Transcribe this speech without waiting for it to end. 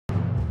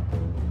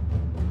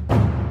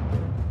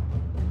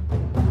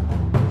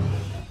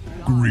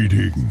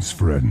Greetings,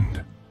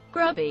 friend.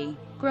 Grubby,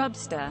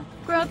 Grubster,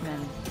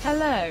 Grubman,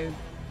 hello.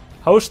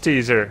 Host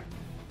teaser.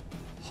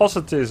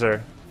 Host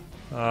teaser.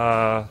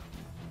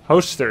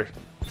 Hoster.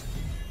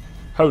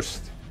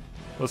 Host.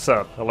 What's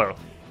up? Hello.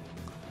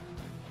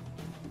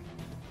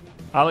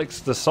 Alex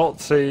the Salt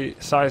Sea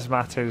Size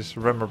Matters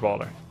Rimmer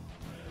Baller.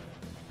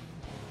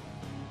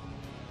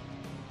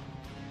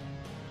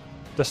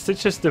 Does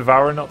Stitch's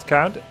Devour not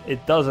count?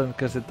 It doesn't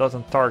because it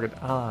doesn't target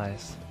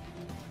eyes.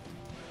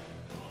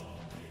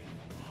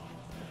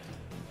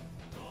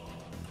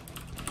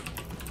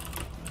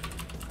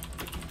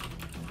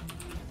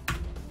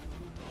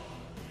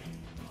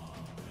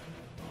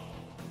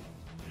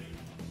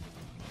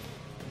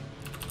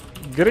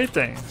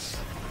 Greetings.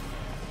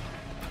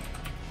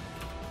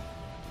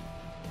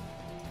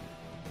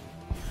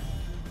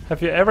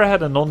 Have you ever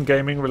had a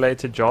non-gaming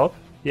related job?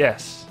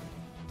 Yes.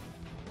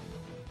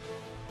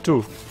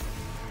 2.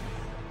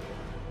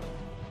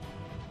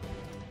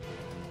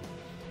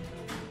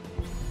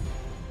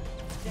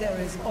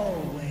 There is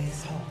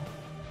always hope.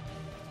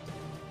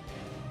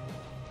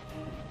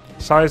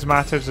 Size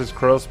matters is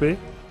Crosby.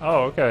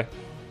 Oh, okay.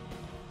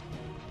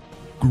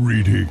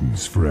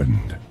 Greetings,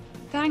 friend.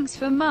 Thanks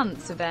for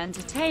months of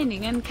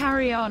entertaining and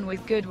carry on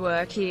with good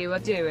work you are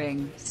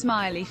doing.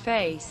 Smiley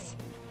face.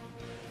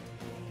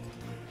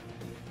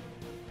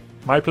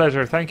 My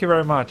pleasure. Thank you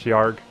very much,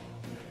 Yarg.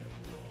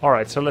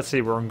 Alright, so let's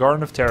see. We're on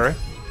Garden of Terror.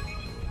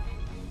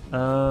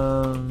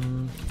 I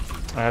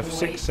have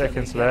 6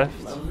 seconds left.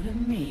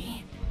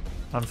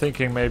 I'm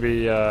thinking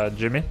maybe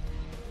Jimmy.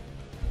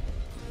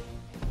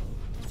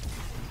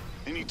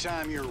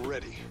 Anytime you're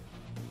ready.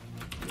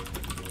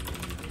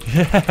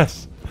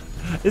 Yes!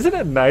 Isn't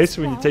it nice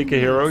when you take a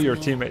hero, your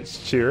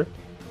teammates cheer?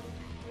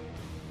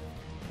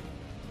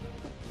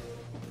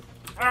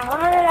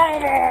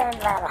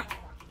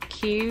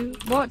 Q,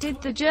 what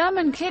did the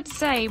German kid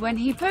say when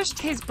he pushed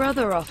his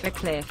brother off a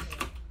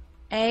cliff?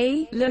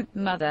 A, look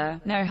mother,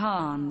 no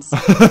Hans.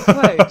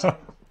 Quote.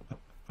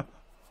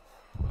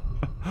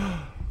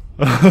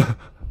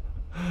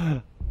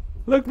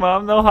 Look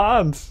mom, no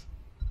Hans.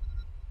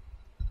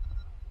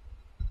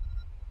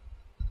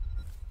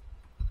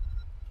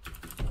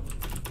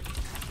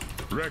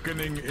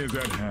 Reckoning is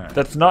at hand.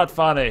 That's not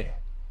funny.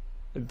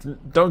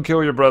 Don't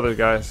kill your brother,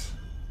 guys.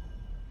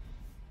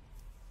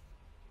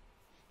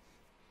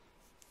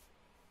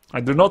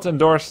 I do not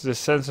endorse this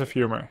sense of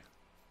humor.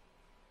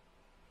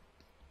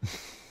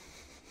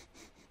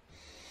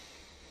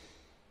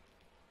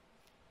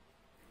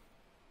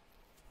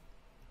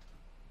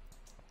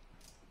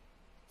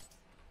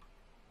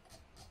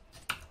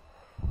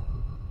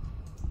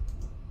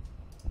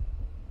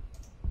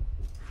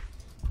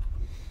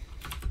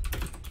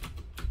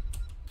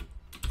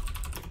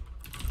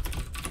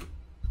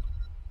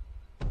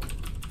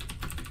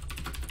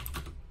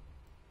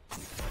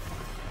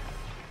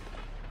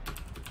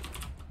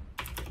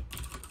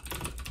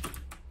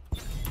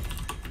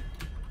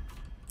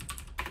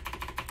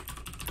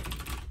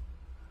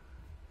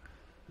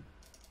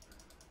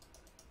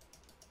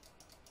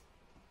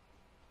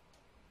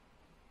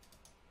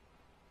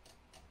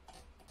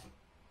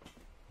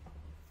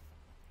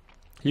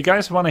 You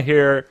guys want to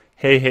hear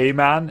Hey Hey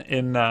Man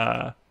in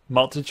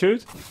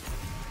Multitude?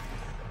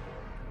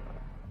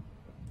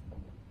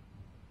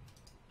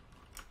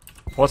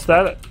 What's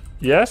that?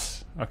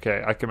 Yes?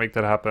 Okay, I can make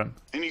that happen.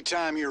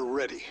 Anytime you're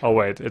ready. Oh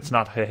wait, it's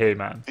not Hey Hey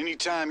Man.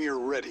 Anytime you're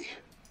ready.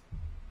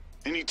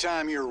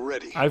 Anytime you're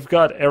ready. I've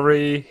got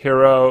every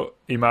hero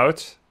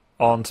emote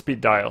on speed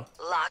dial.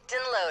 Locked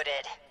and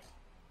loaded.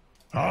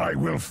 I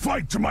will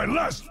fight to my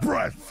last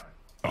breath.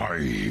 I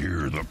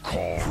hear the call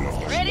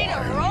of the Ready to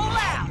wild. roll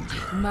out.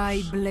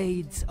 My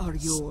blades are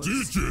yours.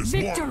 Stitches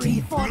Victory want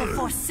to for the play.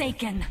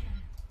 Forsaken.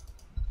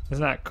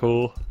 Isn't that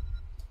cool?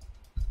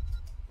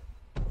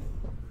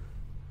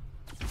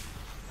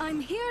 I'm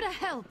here to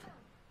help.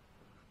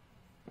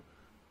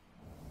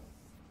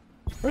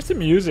 Where's the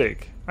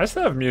music? I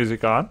still have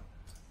music on.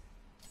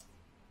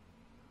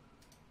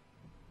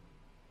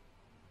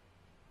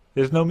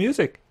 There's no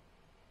music.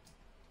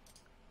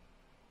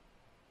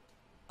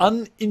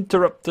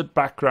 Uninterrupted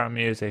background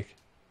music.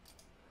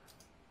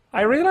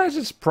 I realize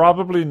it's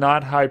probably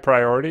not high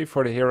priority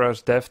for the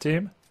hero's dev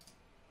team,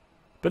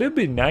 but it'd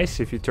be nice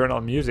if you turn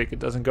on music, it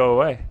doesn't go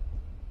away.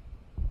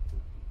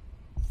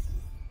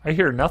 I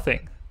hear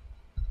nothing.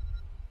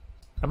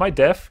 Am I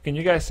deaf? Can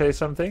you guys say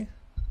something?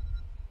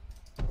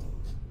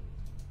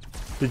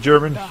 The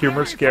German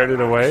humor scared it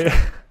away.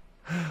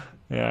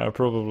 Yeah,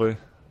 probably.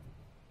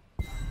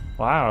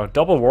 Wow,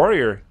 double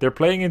warrior. They're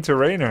playing into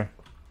Raynor.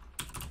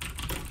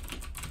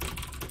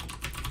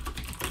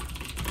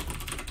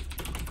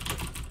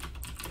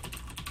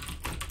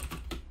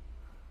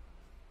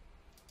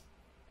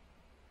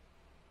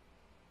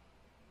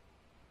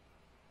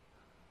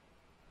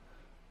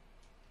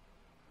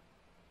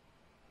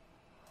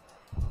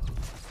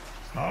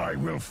 I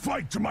will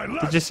fight to my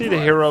last Did you see the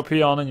breath. hero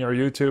peon in your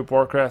YouTube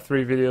Warcraft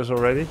 3 videos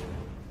already?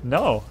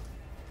 No.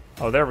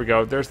 Oh, there we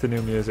go. There's the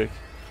new music.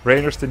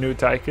 Raynor's the new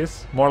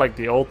Tychus. More like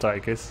the old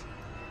Tychus.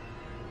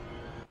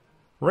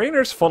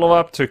 Raynor's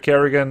follow-up to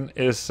Kerrigan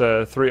is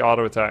 3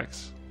 auto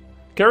attacks.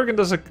 Kerrigan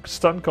does a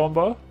stun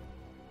combo.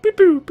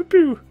 Pew-pew,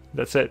 pew-pew.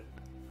 That's it.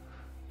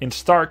 In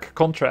stark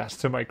contrast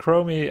to my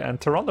Chromie and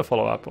Tyrande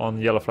follow-up on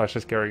Yellow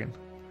Flash's Kerrigan.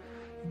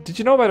 Did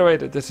you know, by the way,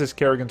 that this is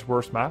Kerrigan's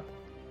worst map?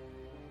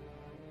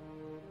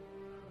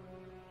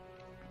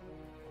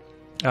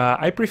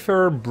 I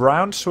prefer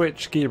brown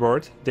switch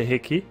keyboard, the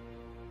Hickey,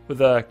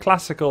 with a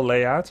classical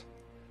layout,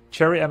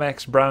 Cherry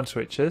MX brown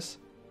switches,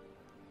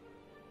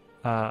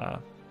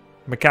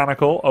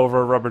 mechanical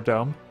over rubber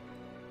dome.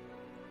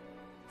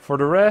 For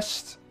the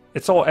rest,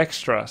 it's all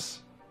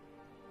extras.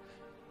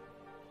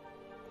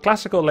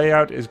 Classical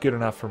layout is good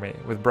enough for me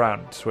with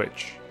brown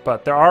switch,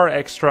 but there are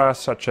extras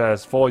such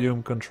as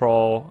volume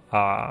control,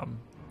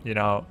 you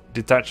know,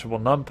 detachable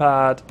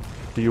numpad.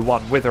 Do you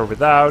want with or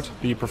without?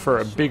 Do you prefer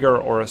a bigger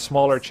or a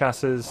smaller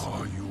chassis?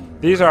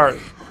 These are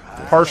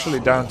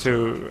partially down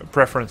to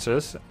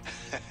preferences.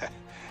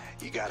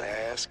 You gotta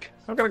ask.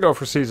 I'm gonna go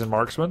for Seasoned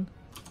Marksman.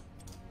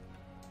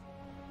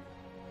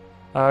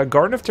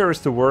 Garden of Terror is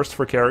the worst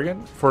for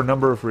Kerrigan for a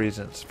number of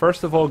reasons.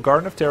 First of all,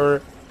 Garden of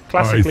Terror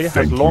classically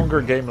has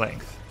longer game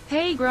length.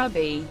 Hey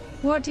Grubby,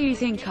 what do you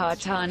think our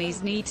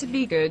Tarnies need to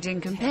be good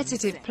in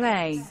competitive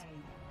play?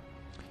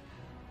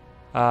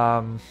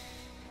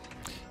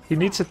 He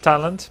needs a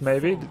talent,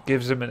 maybe, that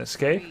gives him an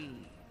escape.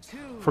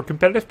 For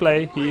competitive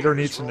play, he either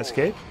needs an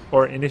escape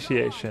or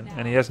initiation,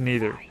 and he has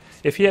neither.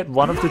 If he had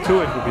one of the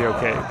two, it would be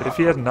okay, but if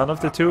he has none of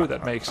the two,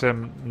 that makes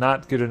him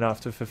not good enough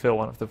to fulfill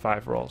one of the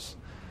 5 roles.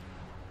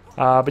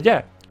 But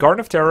yeah, Garden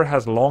of Terror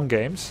has long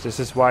games. This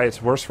is why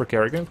it's worse for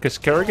Kerrigan, because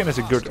Kerrigan is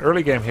a good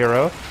early game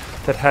hero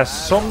that has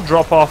some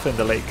drop off in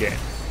the late game.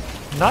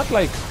 Not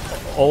like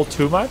all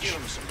too much,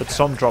 but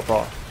some drop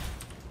off.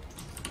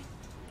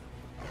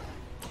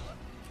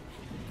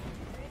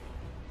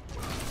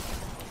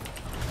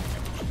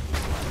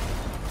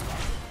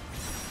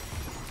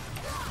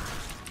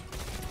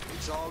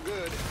 It's all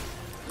good.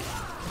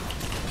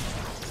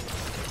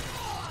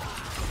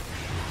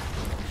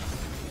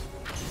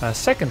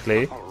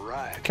 Secondly,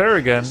 Alright.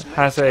 Kerrigan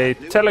has a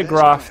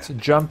telegraphed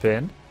jump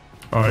in,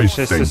 which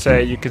is to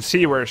say you can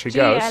see where she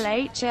goes.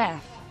 GLHF.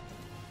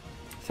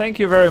 Thank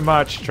you very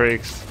much,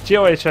 Trix.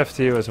 GOHF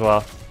to you as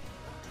well.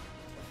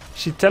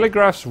 She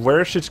telegraphs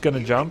where she's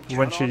gonna jump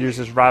when she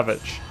uses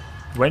Ravage.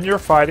 When you're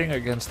fighting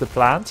against the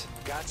plant,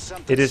 Got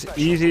something it is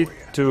special easy for you.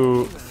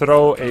 to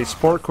throw a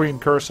Spore Queen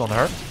curse on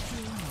her,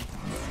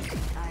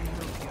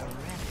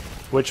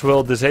 which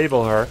will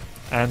disable her,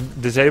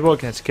 and disable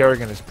against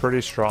Kerrigan is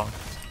pretty strong.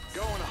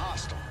 Going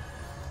hostile.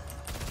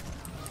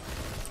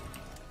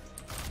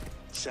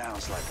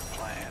 Sounds like a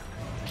plan.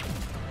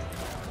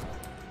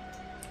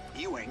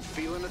 You ain't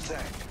feeling a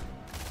thing.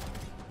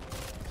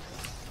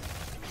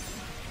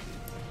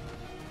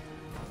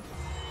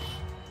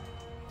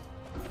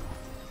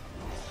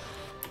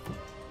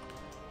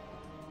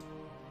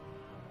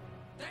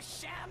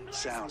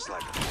 Sounds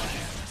like a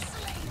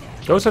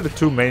plan. Those are the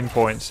 2 main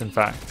points, in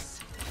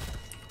fact.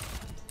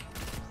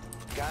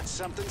 Got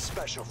something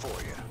special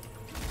for you.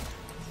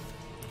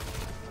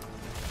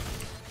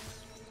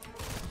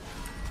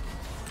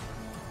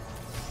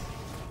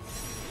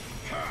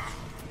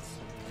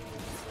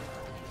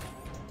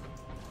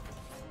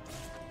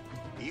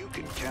 You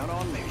can count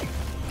on me.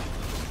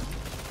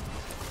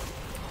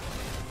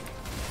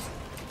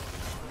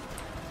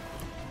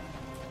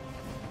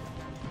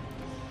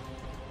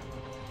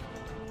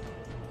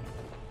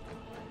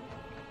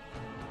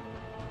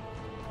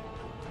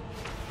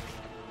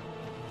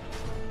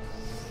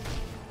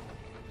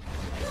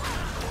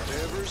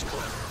 Whatever's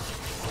clever.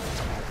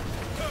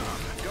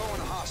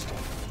 Going hostile.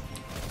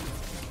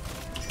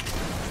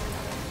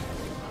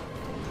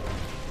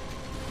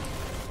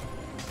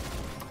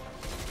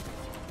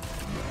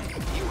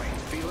 You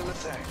ain't feeling a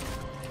thing.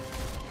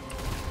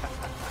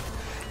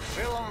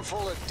 Fill 'em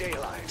full of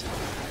daylight.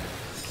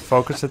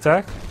 Focus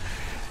attack.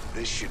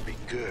 This should be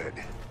good.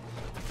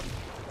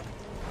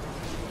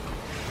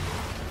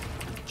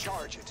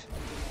 Charge it.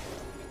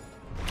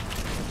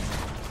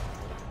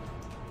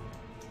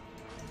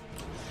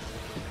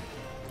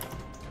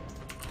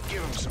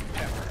 Give him some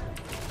pepper.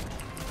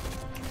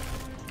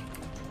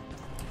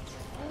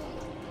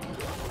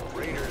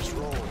 Raiders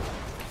roll.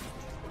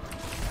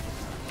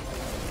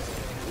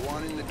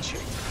 One in the chick.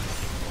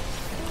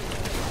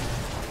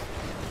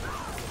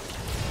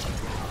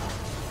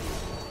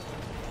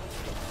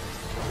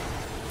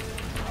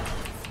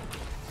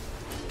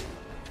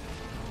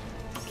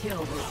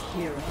 Kill this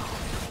hero.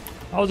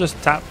 I'll just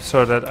tap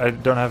so that I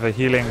don't have a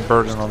healing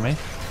burden on me.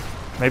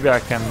 Maybe I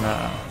can...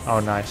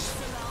 oh, nice.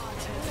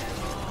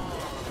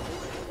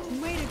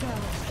 Way to go.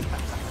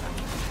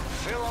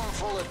 Fill 'em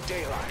full of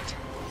daylight.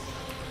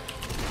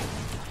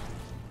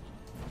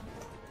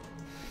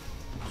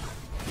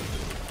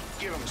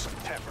 Give him some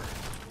pepper.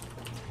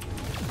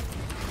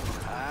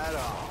 Right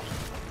on.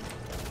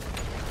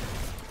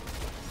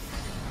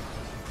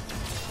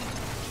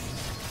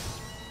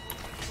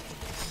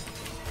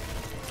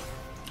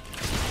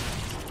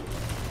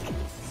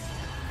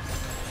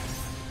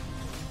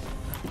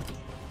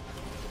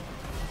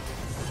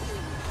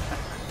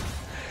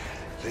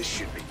 This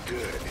should be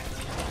good.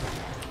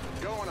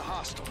 Going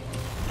hostile.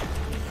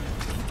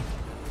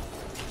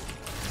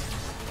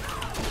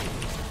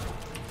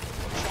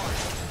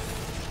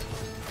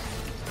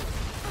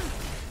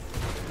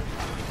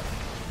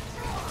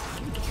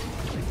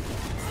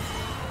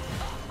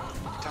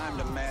 Time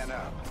to man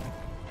up.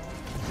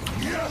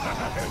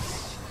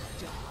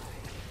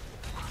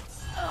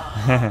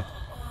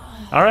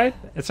 Alright,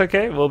 it's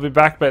okay. We'll be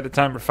back by the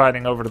time we're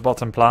fighting over the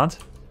bottom plant.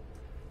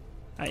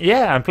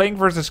 Yeah, I'm playing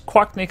versus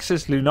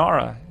Quacknix's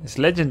Lunara. It's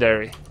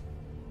legendary.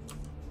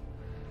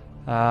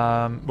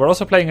 We're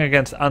also playing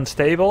against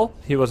Unstable.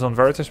 He was on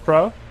Virtus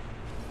Pro.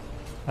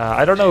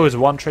 I don't know his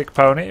one-trick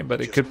pony,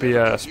 but it could be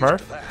a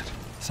Smurf.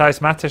 Size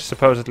Matters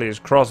supposedly is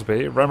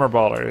Crosby.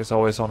 Remmerballer is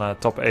always on a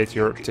top 8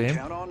 Europe team.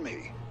 Count on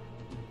me.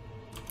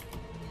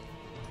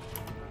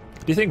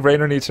 Do you think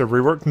Raynor needs a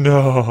rework?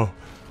 No!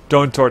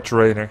 Don't torch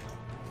Raynor.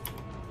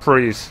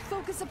 Please.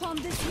 Focus upon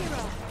this hero.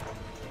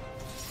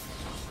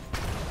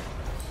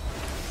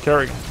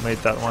 Carrick made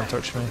that one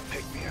touch me.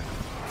 Pick me up.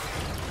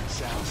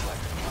 Sounds like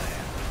a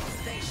plan.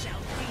 They shall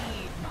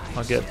feed my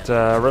I'll get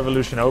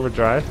Revolution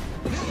Overdrive.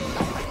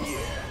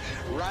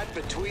 Yeah, right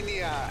between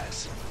the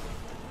eyes.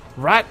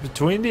 Right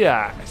between the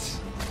eyes.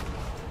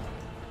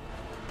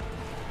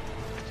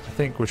 I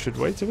think we should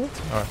wait a bit.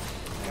 Or,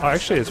 oh,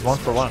 actually, it's 1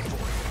 for 1.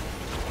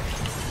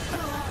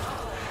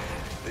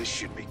 This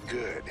should be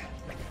good.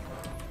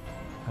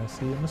 I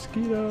see a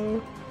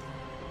mosquito.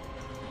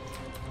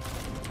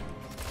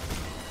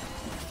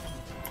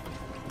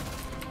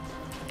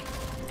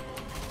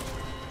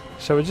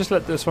 Shall we just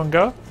let this one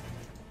go?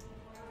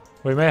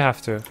 We may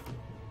have to.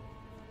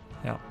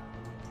 Yeah.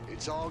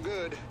 It's all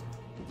good.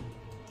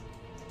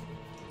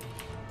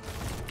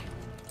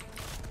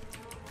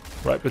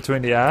 Right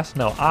between the ass?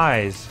 No,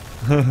 eyes.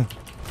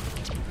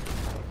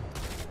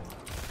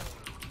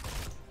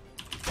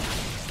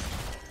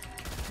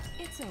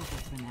 It's over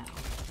for now.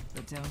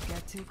 But don't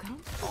get too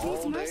comfortable. All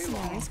These day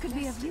mercenaries could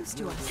be of use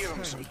to us. Give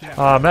 'em some pep.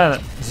 Oh man,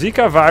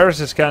 Zika virus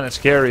is kind of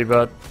scary,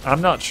 but I'm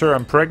not sure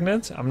I'm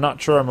pregnant. I'm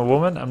not sure I'm a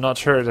woman. I'm not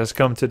sure it has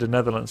come to the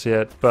Netherlands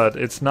yet, but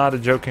it's not a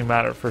joking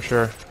matter for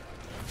sure.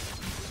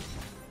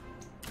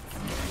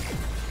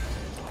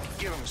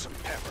 Give 'em some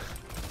pepper.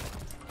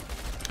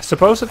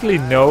 Supposedly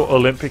no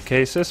Olympic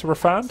cases were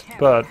found,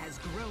 but Has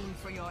grown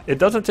for your it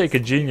doesn't take a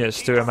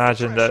genius to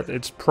imagine that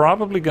it's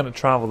probably going to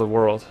travel the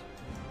world.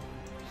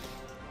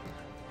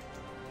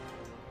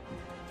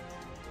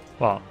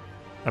 Well,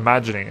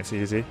 imagining it's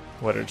easy.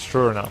 Whether it's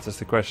true or not is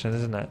the question,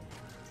 isn't it?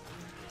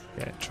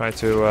 Okay, try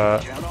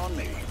to Count on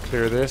me.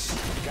 clear this.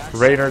 Got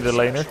Raynor the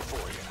something laner. special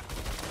for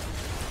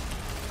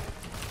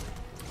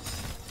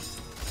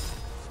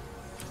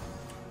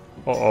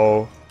you.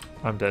 Uh-oh,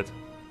 I'm dead.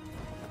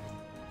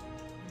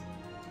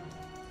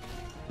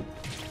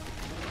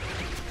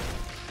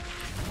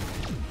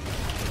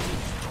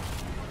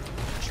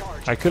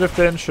 Charge. I could have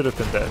been, should have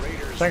been dead.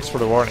 Thanks for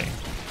the warning.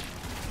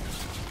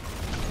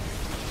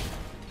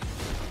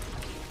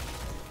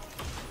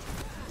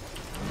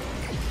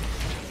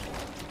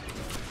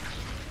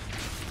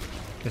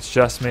 It's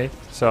just me,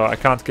 so I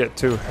can't get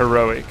too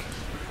heroic.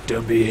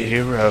 Don't be a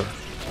hero.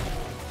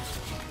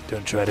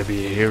 Don't try to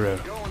be a hero.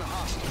 Going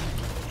hostile.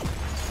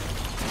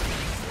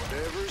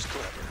 Whatever's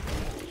clever.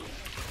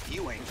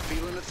 You ain't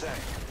feeling a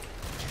thing.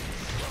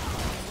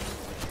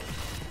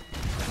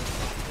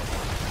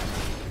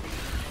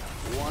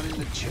 One in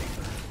the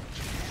chamber.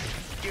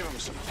 Give him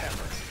some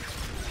pepper.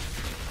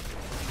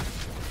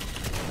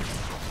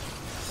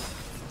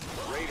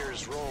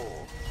 Raiders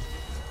roll.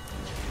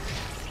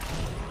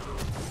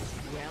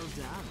 well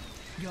done.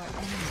 Your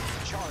enemy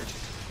Charge.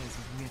 is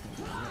really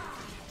weak.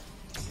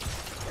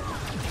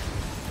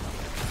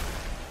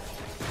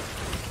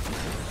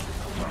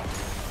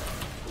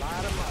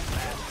 Light 'em up,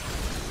 man.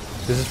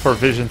 This is for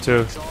Vision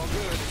too. It's all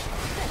good.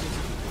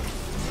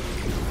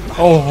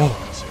 Oh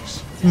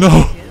Answers.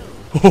 no!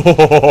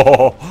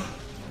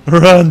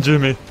 Run,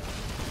 Jimmy.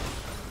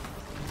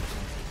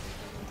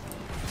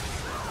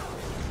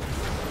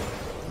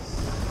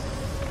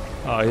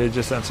 Oh, he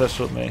just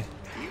ancestraled me.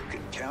 You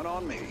can count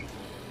on me.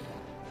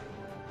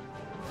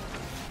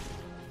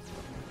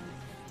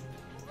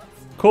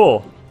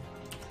 Cool.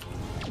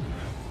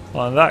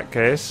 Well, in that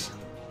case,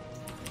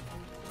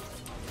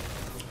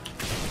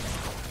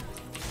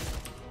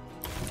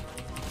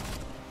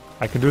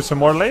 I can do some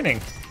more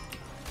laning.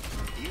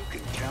 You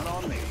can count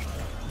on me.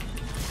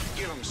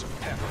 Give him some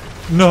pepper.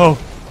 No.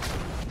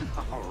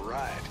 All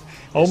right.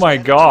 Oh my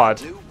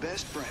god. New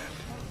best friend.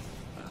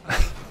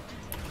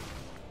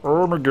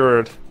 Oh my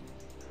god.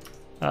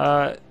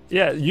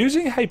 Yeah,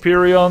 using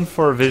Hyperion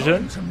for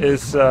Vision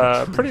is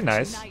pretty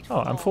nice.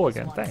 Oh, I'm full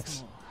again,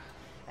 thanks.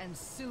 And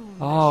soon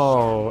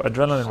Oh,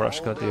 Adrenaline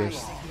Rush got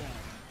used.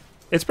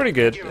 It's pretty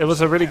good. It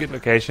was a really good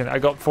location. I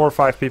got 4 or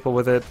 5 people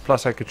with it,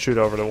 plus I could shoot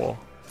over the wall.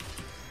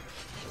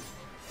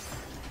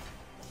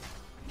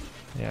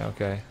 Yeah,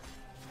 okay.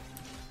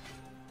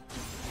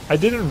 I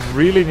didn't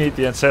really need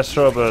the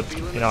Ancestral, but,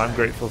 you know, I'm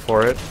grateful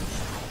for it.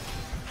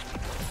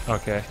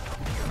 Okay.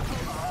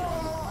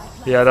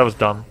 Yeah, that was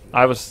dumb.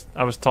 I was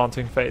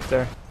taunting Fate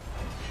there.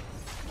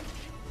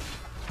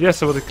 Yeah,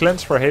 so with a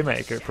cleanse for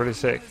Haymaker, pretty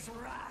sick.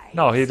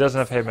 No, he doesn't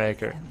have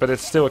Haymaker, but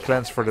it's still a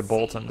cleanse for the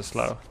Bolt and the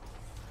Slow.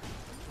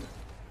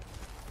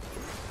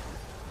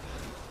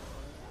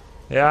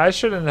 Yeah, I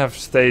shouldn't have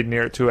stayed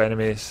near 2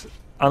 enemies.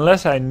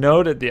 Unless I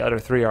know that the other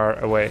 3 are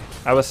away.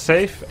 I was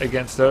safe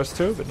against those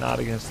 2, but not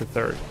against the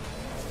 3rd.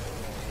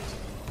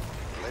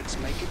 Let's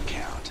make it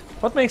count.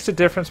 What makes the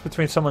difference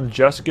between someone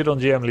just good on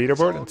GM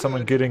leaderboard and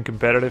someone good in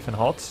competitive and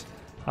HOTS?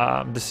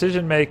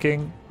 Decision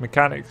making,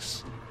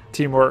 mechanics,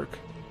 teamwork.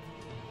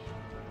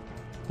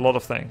 A lot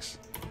of things.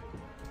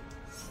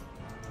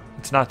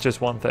 It's not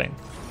just one thing.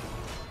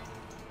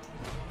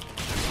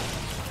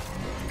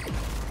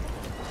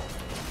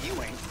 You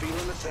ain't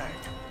feeling a thing.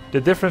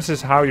 The difference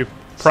is how you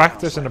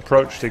practice and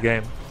approach the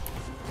game.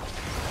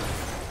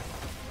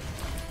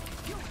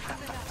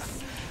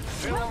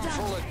 Fill 'em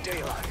full of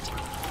daylight.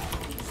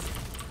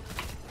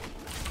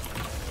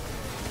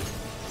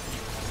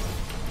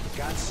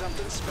 Got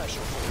something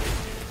special for you.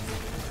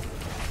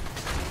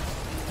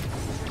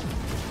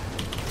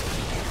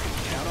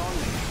 Count on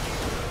me.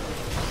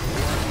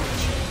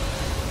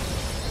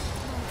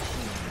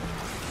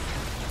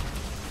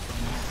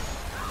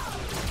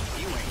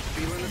 You ain't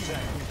feeling a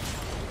thing.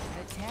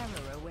 The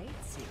terror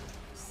awaits you.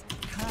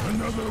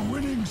 Another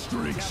winning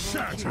streak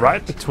shattered.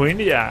 Right between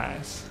the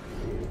eyes.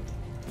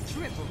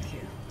 Triple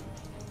kill.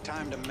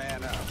 Time to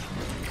man up.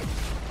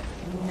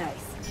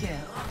 Nice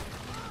kill.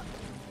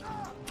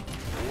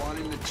 One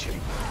in the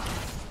chamber.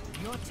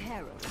 Your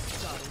terror is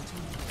starting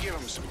to Give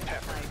him some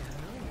pepper.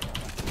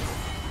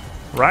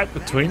 Right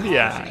between the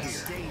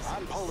eyes.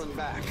 I'm pulling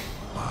back.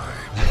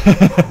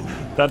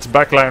 That's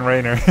backline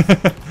Raynor.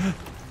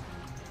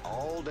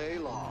 All day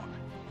long.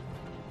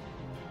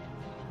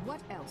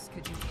 What else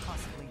could you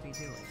possibly be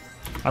doing?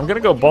 I'm gonna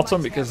go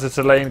bottom because it's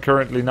a lane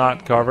currently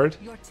not covered.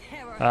 Your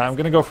terror I'm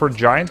gonna go for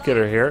Giant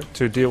Killer here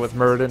to deal with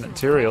Muradin and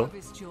Tyrael.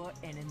 harvest your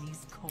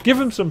enemy's core. Give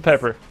him some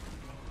pepper.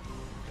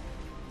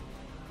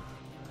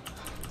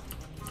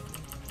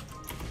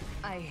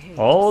 I hate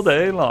All to say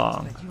day it,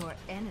 long. but your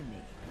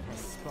enemy has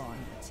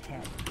spawned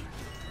terror.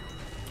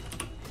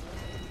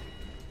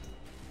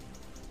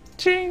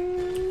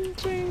 Ching,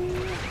 ching.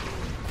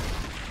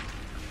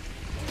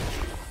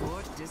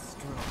 Fort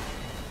destroyed.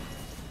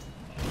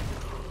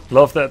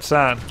 Love that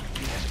sound.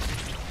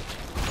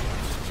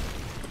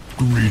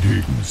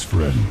 Greetings,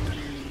 friend.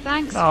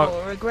 Thanks No.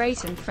 for a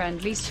great and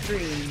friendly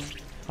stream.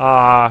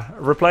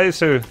 Replay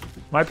Sue.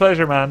 My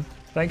pleasure, man.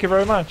 Thank you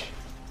very much.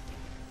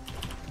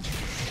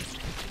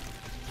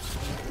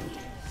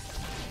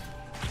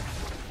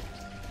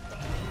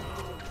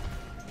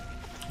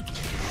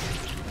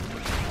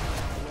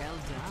 Well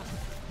done.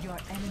 Your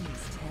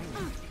enemy's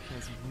terror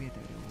has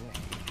withered away.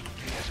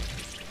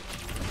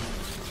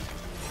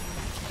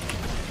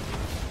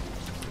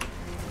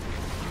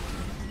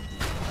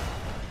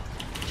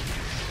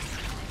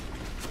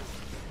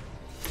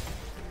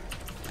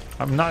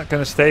 I'm not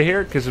gonna stay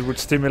here because it would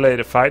stimulate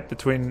a fight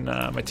between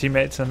my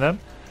teammates and them.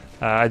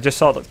 I just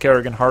saw that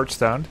Kerrigan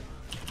Hearthstoned,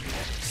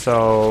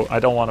 so I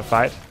don't want to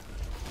fight.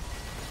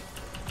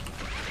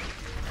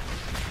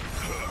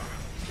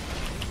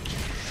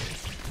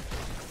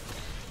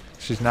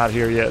 She's not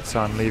here yet, so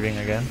I'm leaving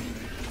again.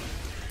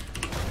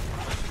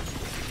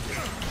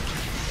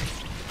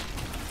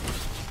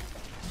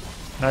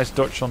 Nice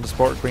dodge on the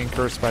Sport Queen,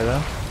 cursed by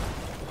them.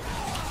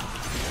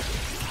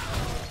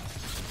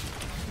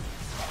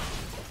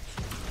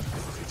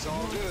 It's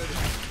all good.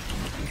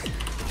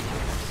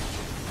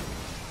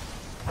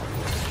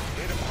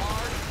 Hit him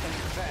hard and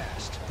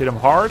fast. Hit him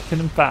hard, hit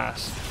him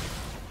fast.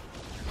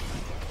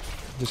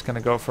 Just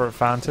gonna go for a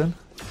fountain.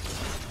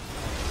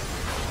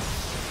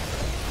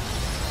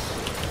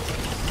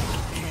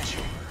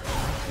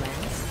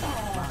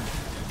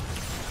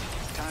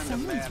 Time to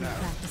man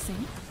up.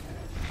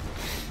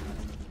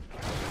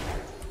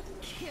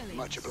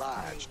 Much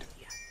obliged.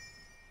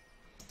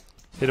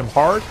 Hit him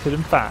hard, hit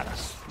him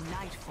fast.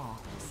 Night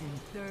falls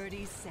in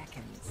 30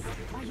 seconds.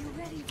 Are you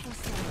ready for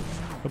some?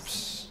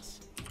 Oops.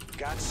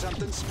 Got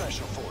something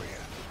special for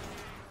you.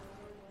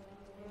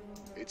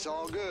 It's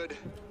all good.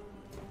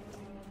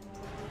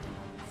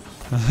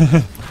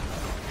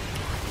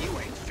 You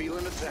ain't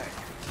feeling a thing.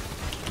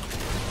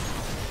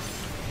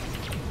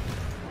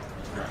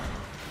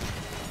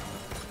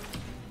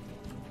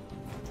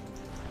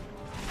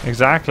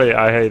 Exactly,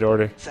 I hate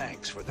order.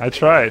 Thanks for the I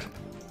tried.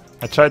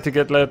 I tried to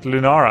get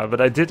Lunara,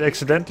 but I did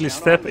accidentally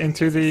step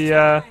into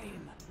the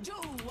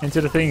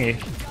thingy,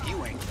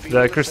 You ain't feeling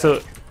the a crystal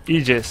thing.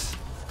 Aegis.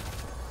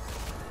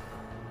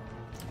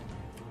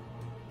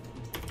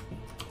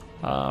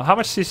 How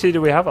much CC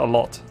do we have? A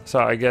lot. So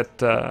I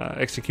get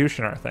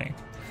Executioner, I think.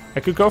 I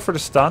could go for the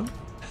stun,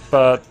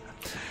 but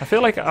I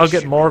feel like I'll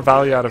get more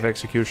value out of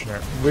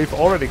Executioner. We've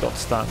already got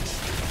stuns.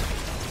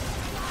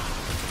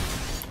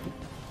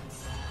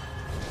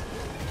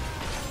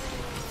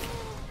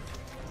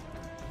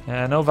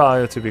 Yeah, no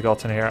value to be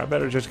gotten here. I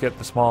better just get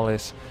the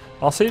smallies.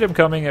 I'll see them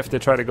coming if they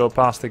try to go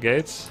past the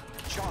gates.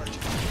 Charge.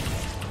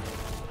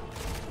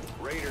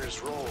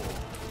 Raiders roll.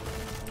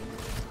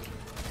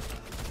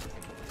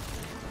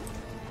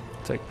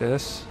 Take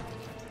this.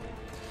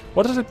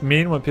 What does it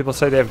mean when people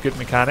say they have good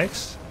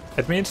mechanics?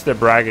 It means they're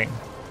bragging.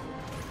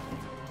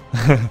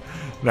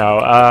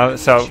 No,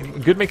 so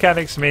good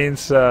mechanics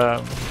means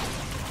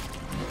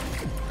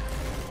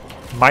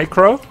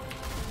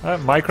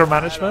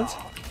micromanagement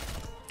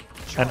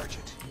and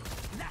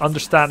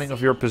understanding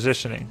of your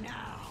positioning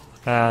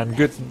and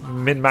good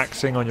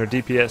min-maxing on your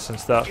DPS and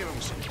stuff. Give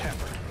him some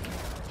pepper.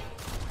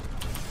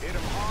 Hit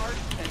him hard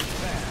and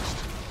fast.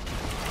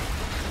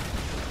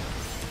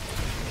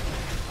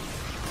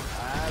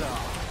 Right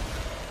on.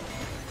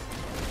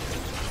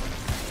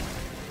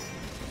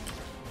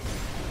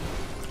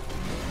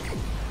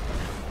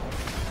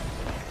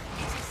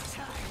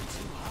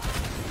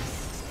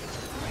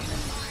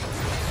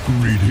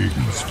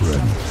 Greetings,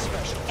 friend.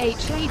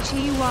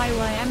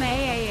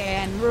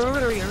 HATYYMAAN.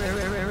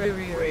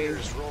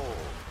 Raiders roll.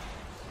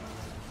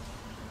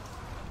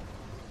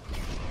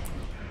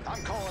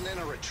 I'm calling in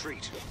a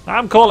retreat.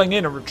 I'm calling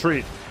in a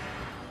retreat.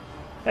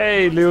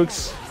 Hey,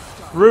 Lukes.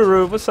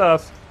 Ruru, what's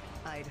up?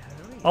 I'd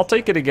hurry. I'll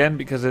take it again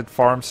because it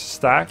farms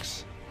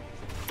stacks.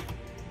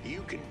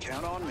 You can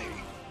count on me.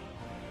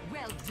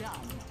 Well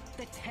done.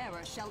 The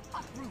terror shall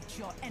uproot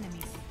your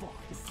enemy's force.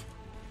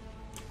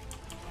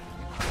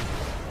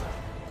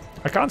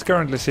 I can't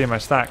currently see my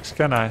stacks,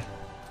 can I?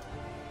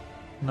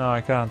 No,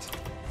 I can't.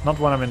 Not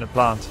when I'm in the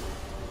plant.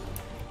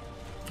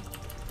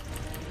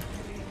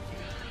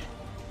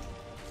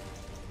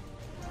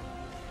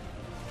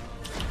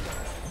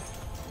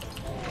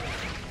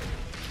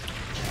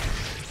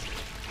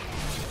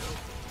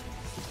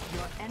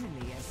 Your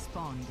enemy has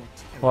spawned a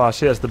terror. Well,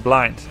 she has the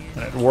blind,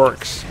 and it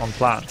works on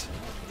plant.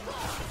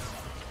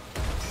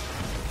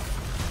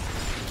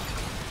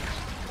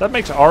 That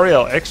makes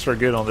Ariel extra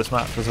good on this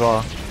map as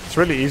well. It's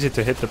really easy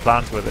to hit the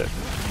plant with it.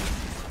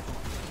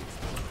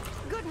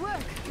 Good work.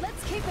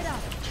 Let's keep it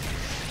up.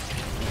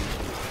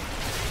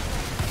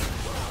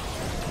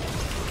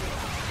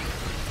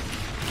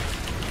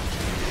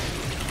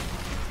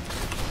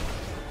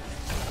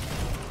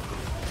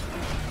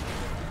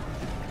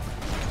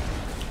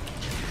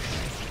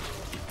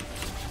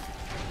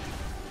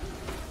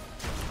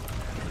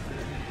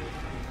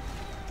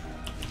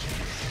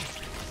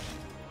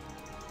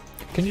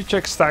 Can you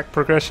check stack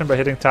progression by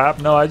hitting tab?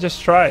 No, I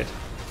just tried.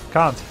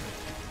 Can't.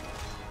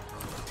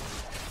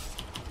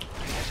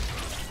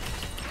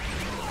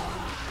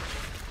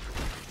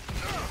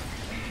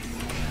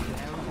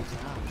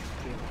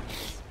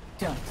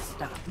 Don't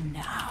stop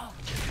now.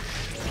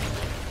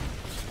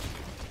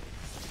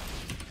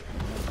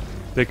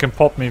 They can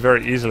pop me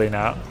very easily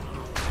now.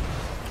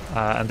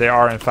 And they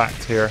are in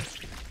fact here.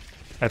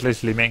 At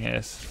least Li Ming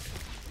is.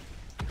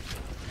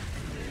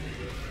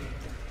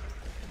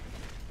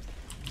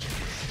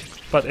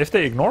 But if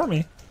they ignore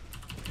me,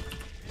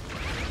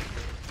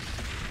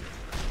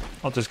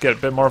 I'll just get a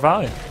bit more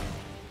value.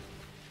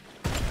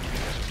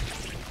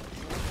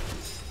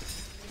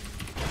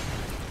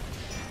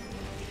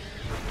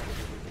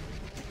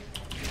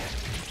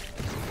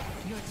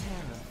 Your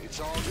terror.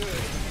 It's all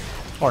good.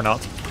 Or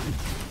not.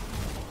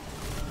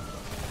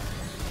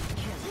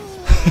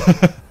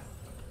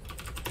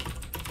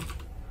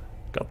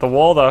 Got the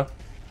wall though.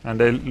 And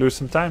they lose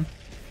some time.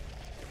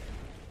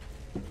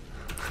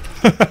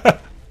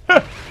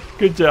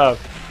 Good job.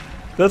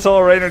 That's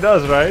all Raynor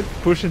does, right?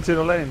 Push into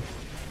the lane.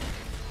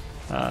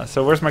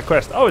 So where's my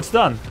quest? Oh, it's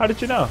done. How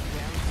did you know?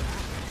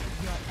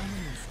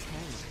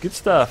 Good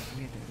stuff.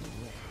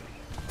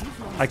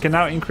 I can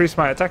now increase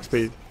my attack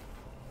speed.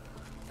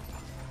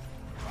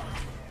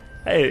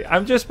 Hey,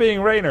 I'm just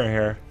being Raynor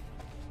here.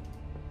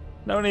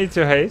 No need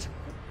to hate.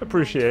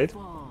 Appreciate.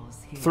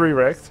 3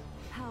 wrecked.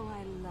 How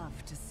I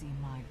love to see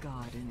my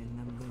garden in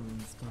the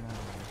moon's glow.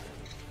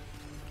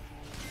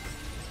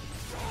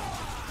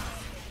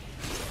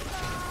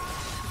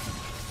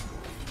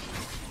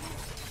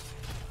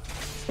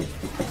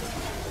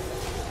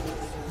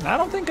 I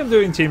don't think I'm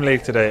doing Team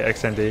League today,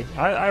 XND.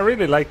 I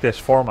really like this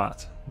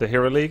format. The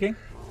hero leaguing.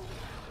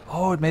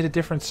 Oh, it made a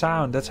different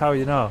sound. That's how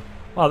you know.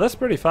 Wow, that's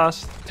pretty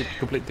fast to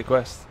complete the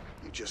quest.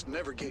 You just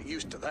never get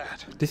used to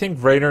that. Do you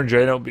think Raynor and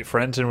Jaina will be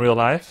friends in real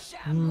life?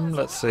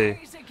 Let's see.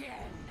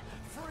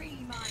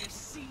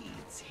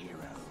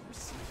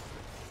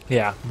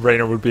 Yeah,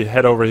 Raynor would be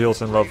head over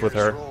heels in love with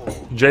her.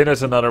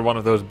 Jaina's another one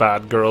of those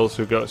bad girls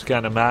who goes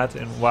kinda mad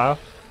in WoW.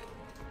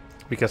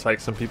 Because like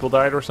some people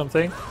died or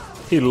something.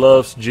 He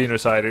loves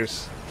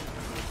genociders.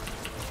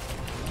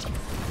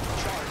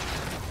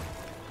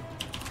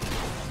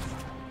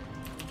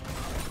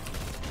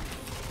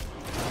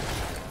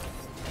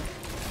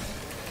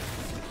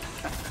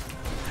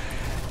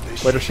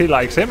 Whether she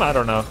likes him, I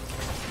don't know. I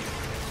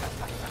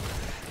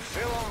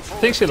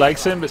think she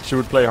likes him, but she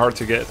would play hard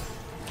to get.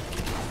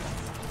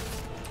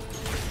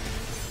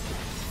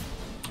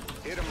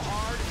 Hit him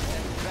hard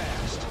and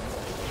fast.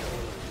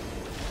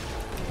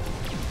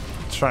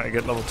 Trying to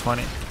get level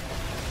 20.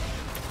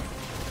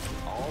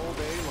 All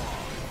day long.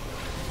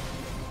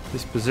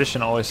 This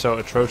position always so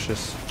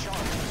atrocious.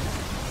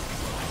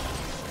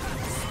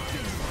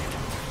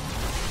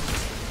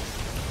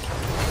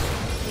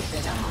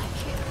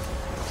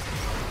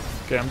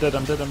 Okay, I'm dead,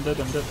 I'm dead, I'm dead,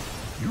 I'm dead.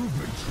 You've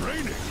been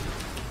training.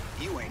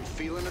 You ain't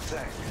feeling a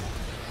thing.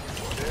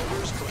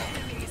 Whatever's clever.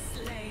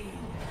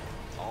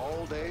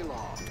 All day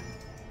long.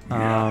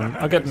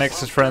 I'll get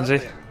Nexus Frenzy.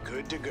 Then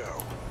good to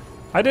go.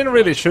 I didn't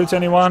really shoot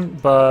anyone,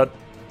 but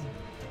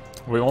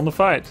we won the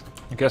fight.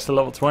 I guess the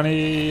level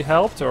 20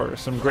 helped, or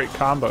some great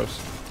combos.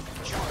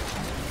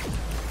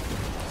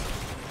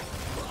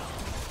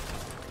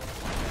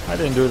 I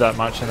didn't do that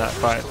much in that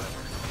fight.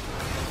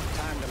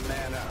 Time to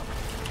man up.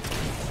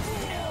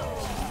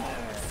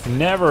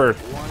 Never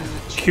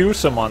Q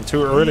someone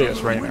too early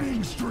as Raynor.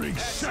 Winning streak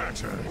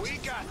shattered. We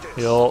got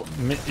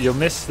this. You'll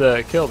miss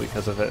the kill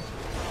because of it.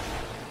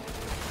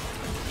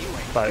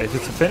 But if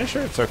it's a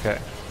finisher, it's okay.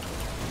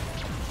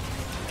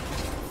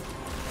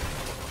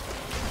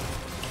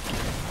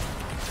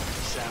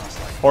 Sounds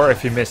like Or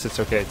if you miss, it's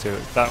okay too.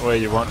 That way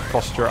you won't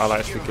cost your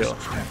allies the kill.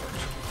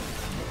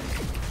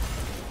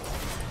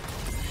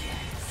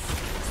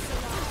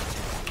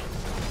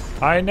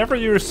 I never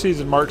used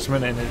Seasoned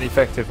Marksman in an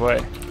effective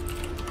way.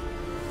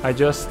 I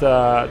just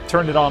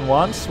turned it on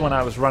once when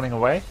I was running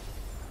away,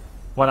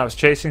 when I was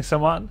chasing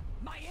someone,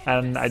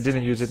 and I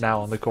didn't use it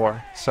now on the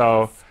core.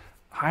 So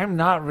I'm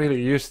not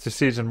really used to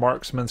Seasoned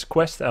Marksman's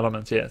quest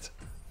element yet.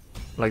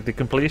 Like the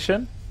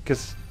completion,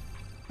 because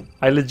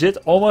I legit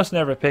almost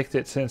never picked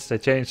it since they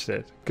changed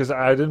it. Because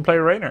I didn't play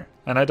Raynor,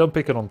 and I don't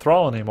pick it on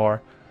Thrall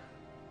anymore.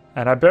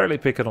 And I barely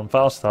pick it on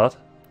Falstad.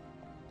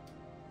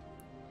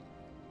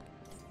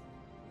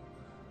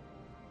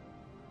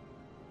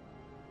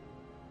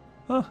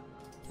 Huh,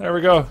 there we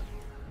go.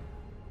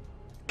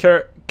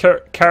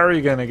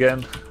 Carrigan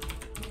again.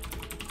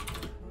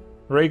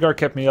 Rhaegar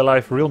kept me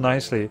alive real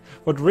nicely.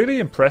 What really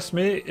impressed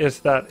me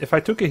is that if I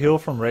took a heal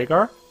from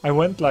Rhaegar, I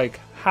went like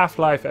half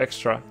life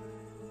extra.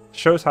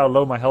 Shows how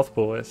low my health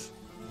pool is.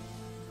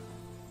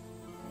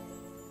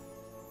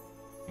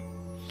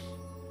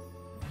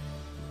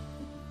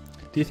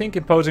 Do you think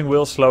imposing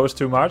will slows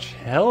too much?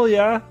 Hell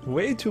yeah,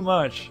 way too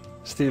much,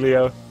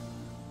 Stelio.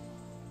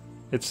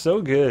 It's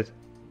so good.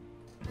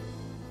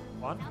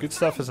 1. Good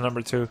stuff is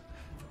number 2.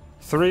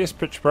 3 is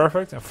pitch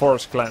perfect and 4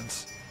 is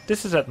cleanse.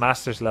 This is at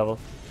master's level.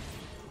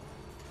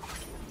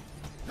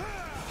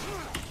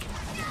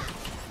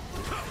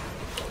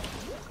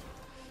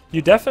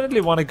 You definitely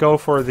want to go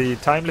for the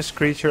Timeless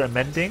Creature and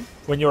Mending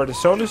when you are the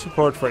solo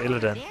support for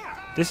Illidan.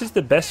 This is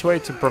the best way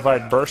to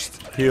provide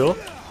burst heal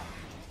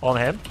on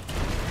him.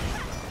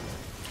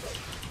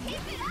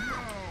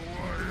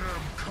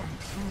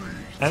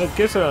 And it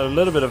gives a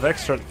little bit of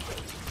extra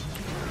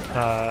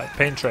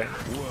pain train.